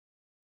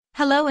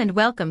Hello and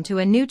welcome to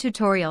a new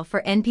tutorial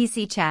for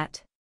NPC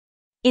Chat.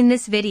 In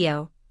this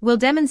video, we'll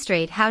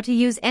demonstrate how to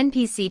use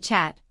NPC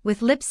Chat with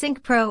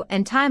LipSync Pro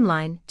and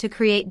Timeline to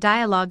create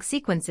dialogue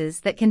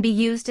sequences that can be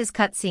used as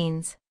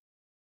cutscenes.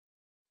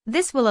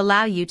 This will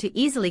allow you to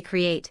easily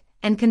create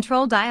and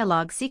control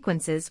dialogue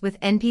sequences with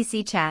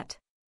NPC Chat.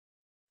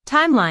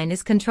 Timeline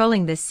is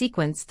controlling this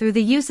sequence through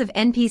the use of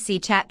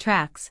NPC Chat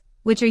tracks,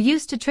 which are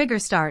used to trigger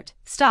start,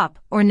 stop,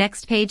 or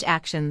next page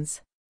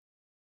actions.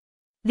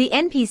 The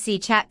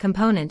NPC Chat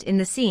component in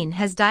the scene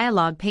has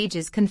dialogue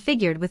pages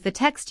configured with the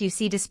text you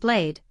see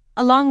displayed,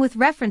 along with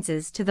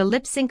references to the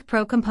LipSync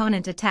Pro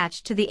component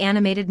attached to the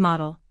animated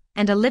model,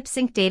 and a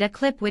LipSync data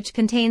clip which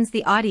contains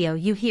the audio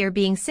you hear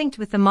being synced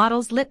with the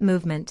model's lip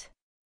movement.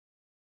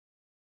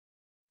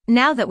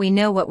 Now that we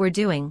know what we're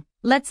doing,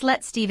 let's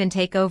let Steven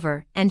take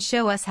over and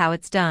show us how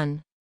it's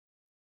done.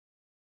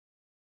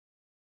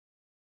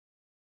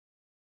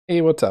 Hey,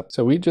 what's up?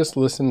 So we just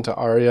listened to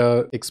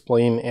Arya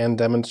explain and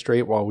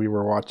demonstrate while we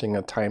were watching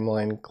a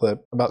timeline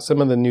clip about some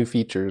of the new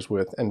features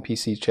with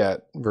NPC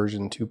Chat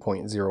version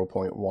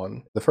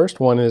 2.0.1. The first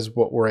one is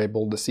what we're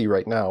able to see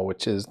right now,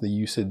 which is the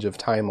usage of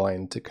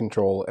timeline to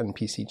control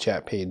NPC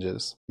Chat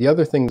pages. The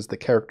other thing is the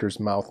character's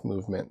mouth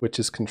movement, which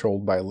is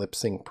controlled by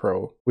LipSync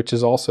Pro, which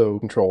is also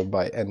controlled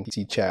by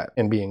NPC Chat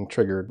and being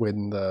triggered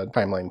when the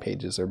timeline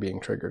pages are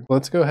being triggered.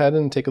 Let's go ahead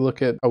and take a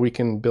look at how we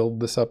can build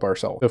this up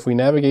ourselves. So if we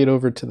navigate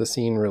over to the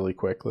scene really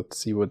quick, let's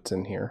see what's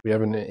in here. We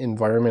have an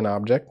environment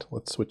object.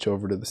 Let's switch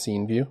over to the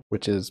scene view,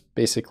 which is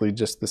basically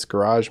just this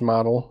garage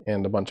model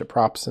and a bunch of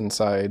props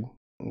inside.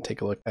 And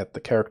take a look at the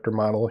character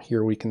model.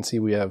 Here we can see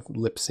we have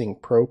LipSync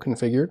Pro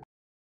configured.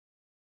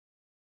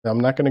 Now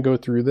I'm not going to go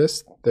through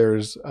this.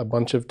 There's a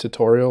bunch of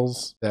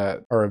tutorials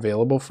that are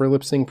available for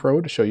LipSync Pro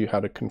to show you how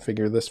to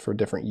configure this for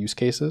different use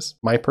cases.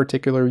 My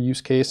particular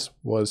use case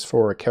was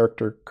for a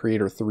Character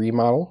Creator 3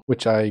 model,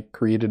 which I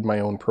created my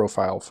own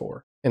profile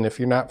for. And if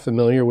you're not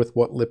familiar with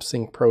what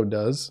LipSync Pro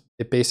does,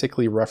 it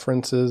basically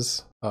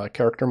references a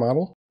character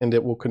model and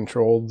it will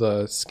control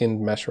the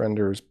skinned mesh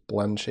render's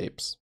blend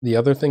shapes. The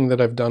other thing that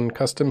I've done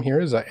custom here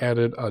is I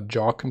added a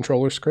jaw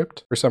controller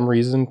script. For some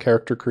reason,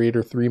 Character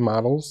Creator 3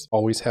 models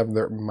always have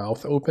their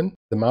mouth open.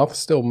 The mouth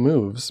still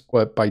moves,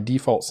 but by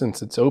default,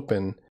 since it's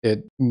open,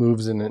 it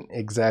moves in an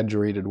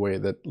exaggerated way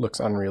that looks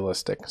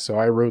unrealistic. So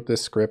I wrote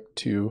this script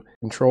to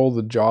control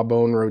the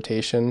jawbone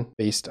rotation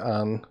based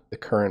on the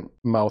current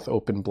mouth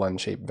open blend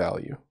shape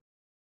value.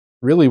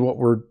 Really what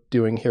we're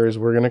doing here is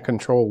we're going to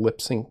control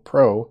LipSync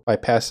Pro by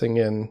passing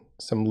in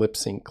some lip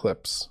sync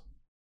clips,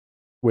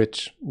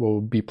 which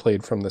will be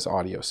played from this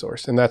audio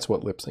source, and that's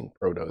what LipSync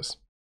Pro does.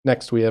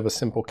 Next, we have a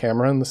simple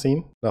camera in the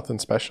scene, nothing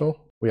special.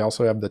 We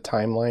also have the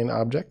timeline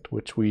object,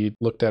 which we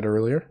looked at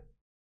earlier,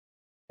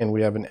 and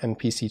we have an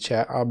NPC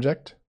Chat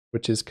object,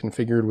 which is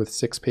configured with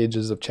 6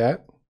 pages of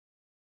chat,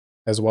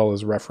 as well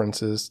as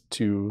references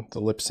to the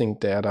lip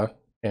sync data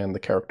and the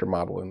character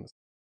model in this.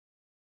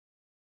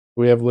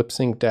 We have lip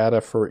sync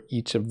data for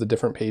each of the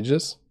different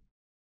pages.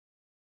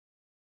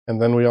 And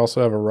then we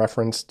also have a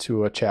reference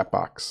to a chat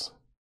box.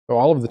 So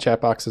all of the chat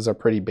boxes are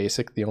pretty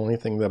basic. The only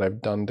thing that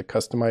I've done to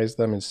customize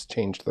them is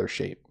change their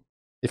shape.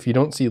 If you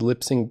don't see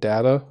lip sync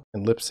data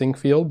and lip sync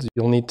fields,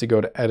 you'll need to go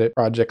to Edit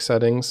Project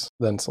Settings,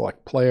 then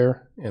select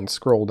Player, and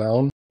scroll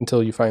down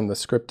until you find the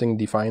Scripting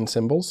Define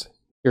Symbols.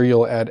 Here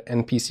you'll add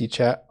NPC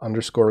Chat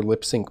 _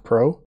 LipSync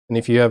Pro. And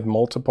if you have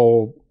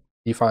multiple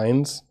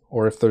defines,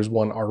 or if there's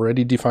one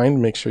already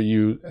defined, make sure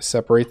you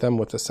separate them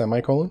with a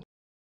semicolon.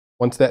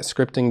 Once that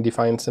scripting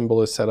define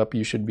symbol is set up,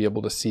 you should be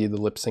able to see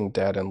the lip sync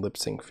data and lip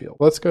sync field.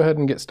 Let's go ahead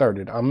and get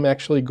started. I'm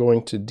actually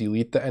going to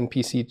delete the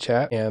NPC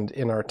Chat, and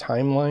in our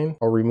timeline,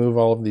 I'll remove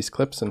all of these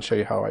clips and show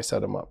you how I set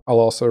them up. I'll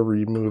also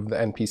remove the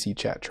NPC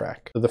Chat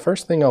track. So the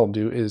first thing I'll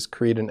do is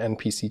create an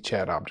NPC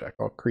Chat object.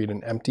 I'll create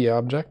an empty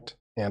object,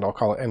 and I'll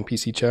call it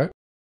NPC Chat.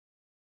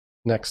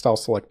 Next, I'll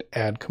select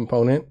Add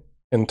Component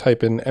and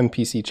type in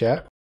NPC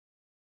Chat.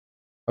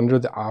 Under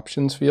the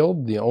options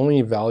field, the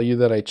only value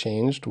that I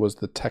changed was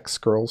the text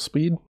scroll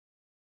speed.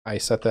 I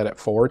set that at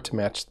 4 to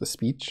match the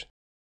speech.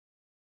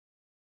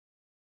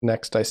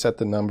 Next, I set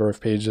the number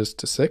of pages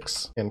to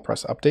 6 and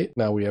press update.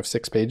 Now we have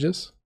 6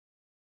 pages.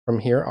 From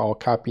here, I'll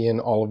copy in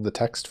all of the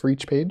text for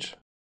each page.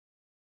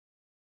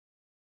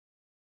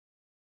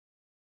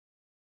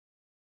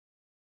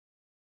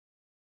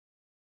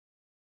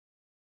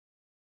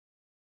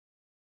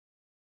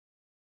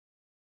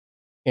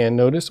 And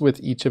notice with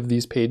each of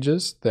these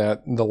pages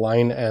that the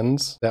line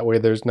ends. That way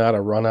there's not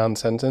a run-on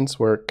sentence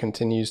where it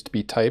continues to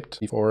be typed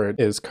before it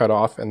is cut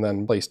off and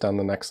then placed on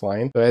the next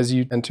line. So as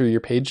you enter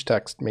your page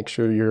text, make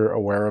sure you're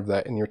aware of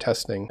that in your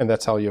testing, and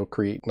that's how you'll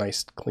create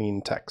nice,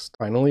 clean text.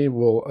 Finally,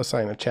 we'll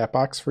assign a chat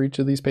box for each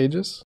of these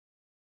pages.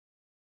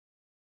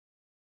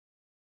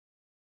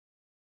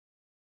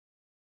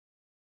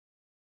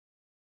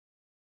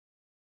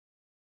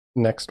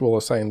 Next, we'll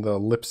assign the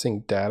lip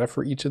sync data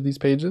for each of these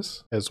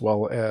pages, as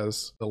well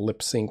as the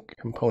lip sync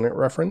component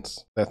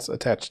reference that's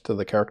attached to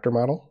the character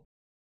model.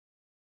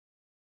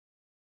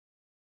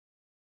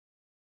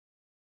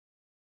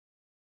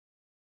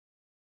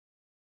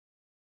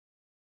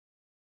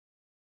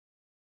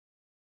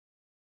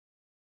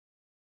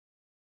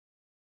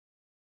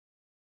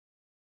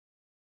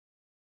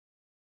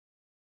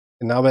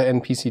 And now that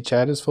NPC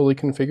Chat is fully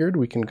configured,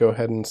 we can go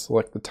ahead and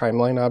select the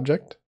timeline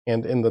object.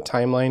 And in the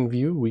timeline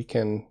view, we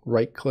can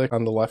right-click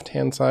on the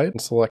left-hand side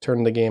and select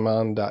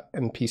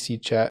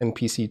TurnTheGameOn.npc Chat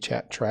NPC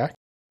Chat track.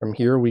 From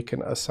here, we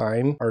can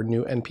assign our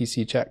new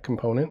NPC Chat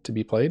component to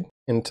be played.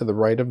 And to the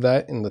right of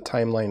that, in the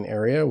timeline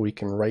area, we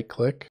can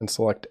right-click and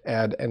select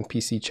Add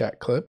NPC Chat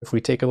Clip. If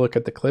we take a look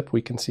at the clip,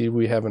 we can see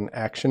we have an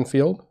action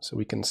field. So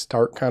we can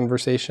start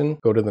conversation,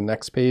 go to the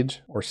next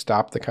page, or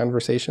stop the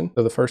conversation.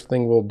 So the first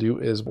thing we'll do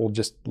is we'll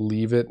just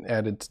leave it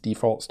at its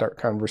default start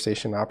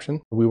conversation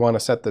option. We want to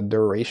set the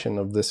duration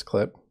of this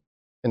clip.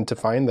 And to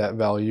find that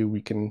value,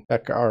 we can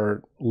check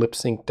our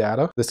LipSync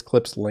data. This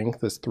clip's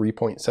length is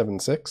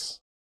 3.76.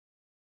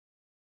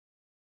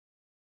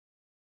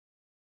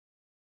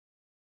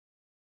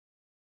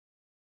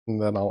 And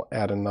then I'll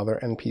add another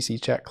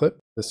NPC Chat clip.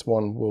 This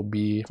one will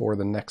be for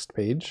the next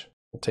page.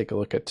 We'll take a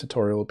look at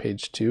tutorial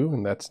page 2,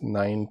 and that's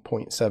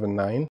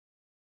 9.79.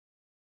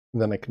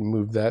 Then I can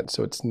move that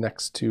so it's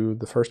next to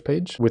the first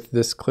page. With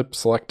this clip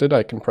selected,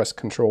 I can press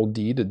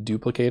Ctrl-D to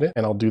duplicate it,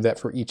 and I'll do that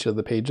for each of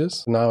the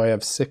pages. Now I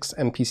have 6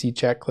 NPC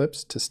Chat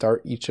clips to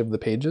start each of the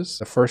pages.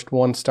 The first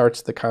one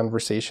starts the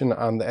conversation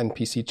on the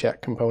NPC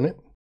Chat component,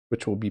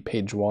 which will be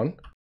page 1.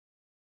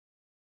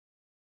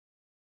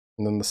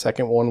 And then the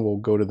second one will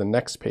go to the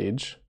next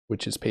page,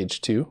 which is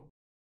page 2.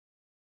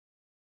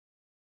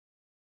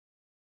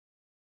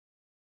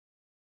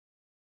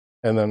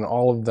 And then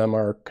all of them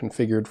are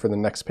configured for the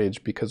next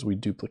page because we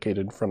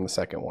duplicated from the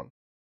second one.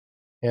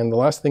 And the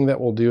last thing that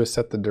we'll do is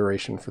set the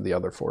duration for the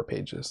other 4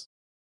 pages.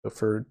 So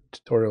for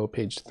tutorial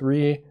page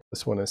 3,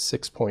 this one is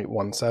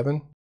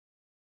 6.17.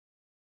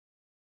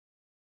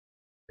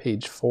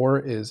 Page 4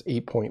 is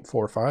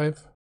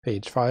 8.45.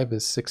 Page 5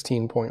 is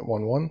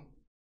 16.11.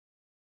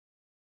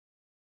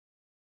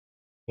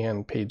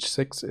 And page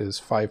 6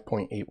 is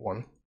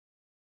 5.81.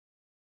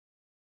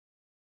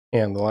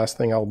 And the last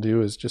thing I'll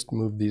do is just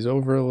move these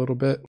over a little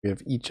bit.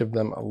 Give each of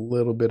them a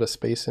little bit of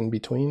space in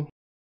between.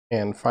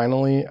 And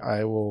finally,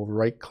 I will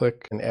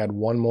right-click and add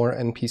one more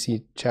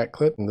NPC Chat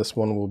clip, and this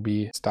one will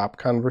be Stop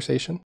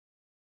Conversation.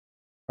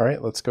 All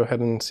right, let's go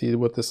ahead and see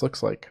what this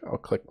looks like. I'll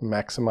click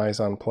Maximize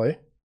on Play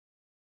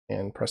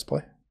and press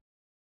play.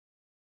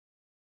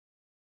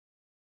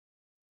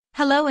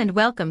 Hello and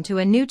welcome to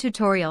a new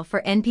tutorial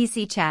for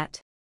NPC Chat.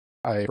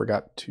 I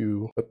forgot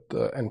to put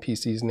the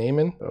NPC's name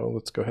in, so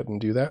let's go ahead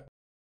and do that.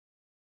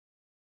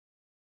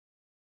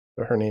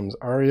 So her name's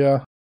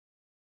Aria.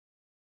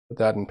 Put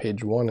that in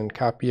page 1 and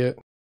copy it,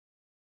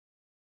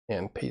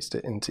 and paste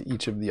it into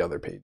each of the other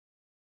pages.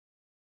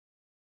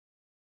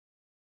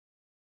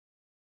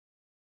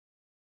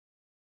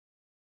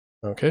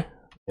 Okay,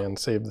 and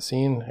save the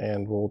scene,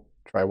 and we'll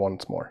try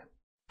once more.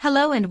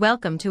 Hello and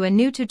welcome to a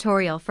new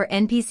tutorial for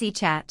NPC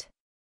Chat.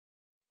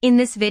 In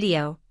this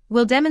video,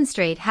 we'll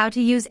demonstrate how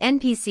to use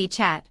NPC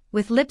Chat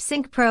with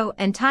LipSync Pro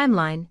and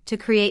Timeline to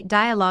create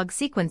dialogue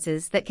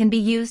sequences that can be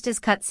used as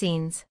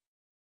cutscenes.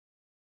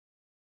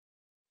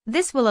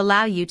 This will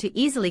allow you to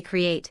easily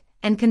create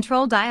and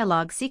control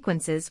dialogue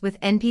sequences with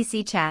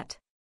NPC Chat.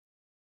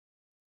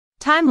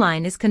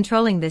 Timeline is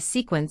controlling this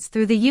sequence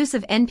through the use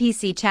of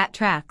NPC Chat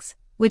tracks,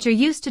 which are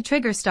used to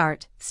trigger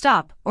start,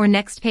 stop, or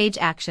next page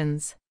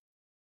actions.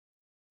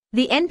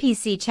 The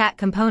NPC Chat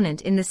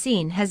component in the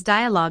scene has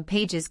dialogue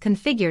pages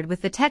configured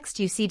with the text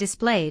you see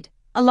displayed,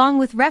 along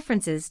with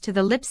references to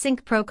the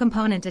LipSync Pro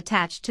component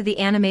attached to the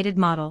animated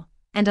model,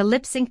 and a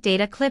LipSync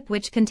data clip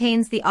which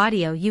contains the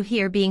audio you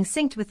hear being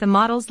synced with the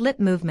model's lip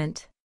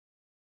movement.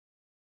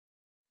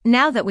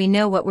 Now that we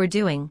know what we're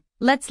doing,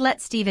 let's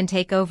let Steven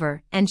take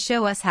over and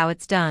show us how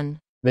it's done.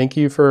 Thank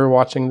you for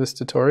watching this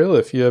tutorial.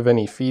 If you have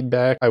any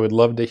feedback, I would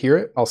love to hear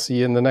it. I'll see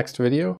you in the next video.